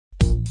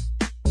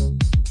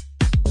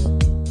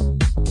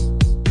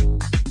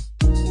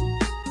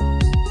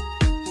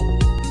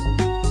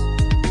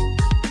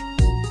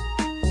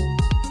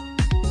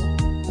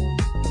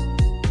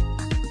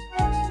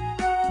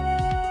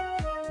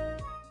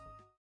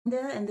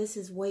And this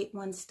is Wait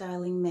One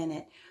Styling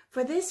Minute.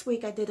 For this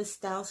week, I did a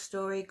style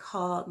story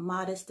called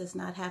Modest Does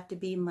Not Have to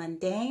Be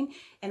Mundane,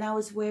 and I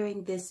was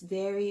wearing this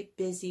very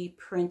busy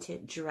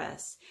printed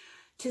dress.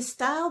 To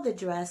style the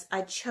dress,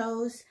 I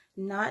chose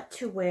not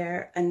to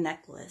wear a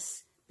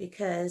necklace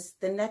because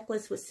the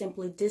necklace would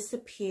simply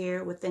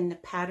disappear within the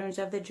patterns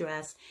of the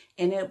dress,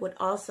 and it would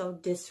also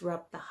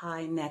disrupt the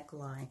high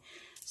neckline.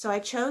 So I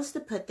chose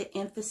to put the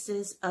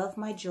emphasis of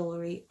my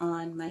jewelry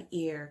on my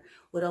ear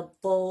with a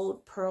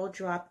bold pearl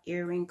drop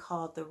earring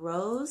called the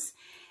Rose.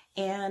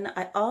 And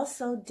I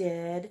also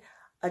did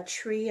a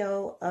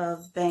trio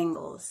of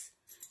bangles.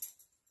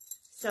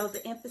 So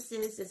the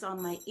emphasis is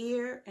on my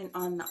ear and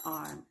on the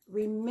arm.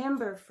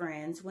 Remember,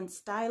 friends, when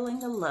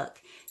styling a look,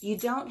 you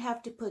don't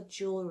have to put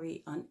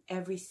jewelry on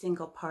every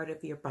single part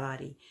of your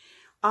body.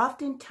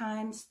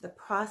 Oftentimes, the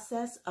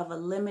process of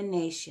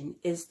elimination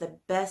is the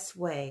best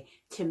way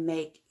to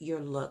make your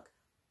look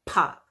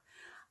pop.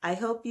 I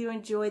hope you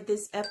enjoyed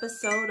this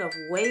episode of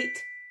Wait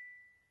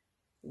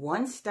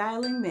One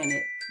Styling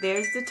Minute.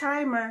 There's the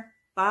timer.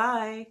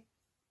 Bye.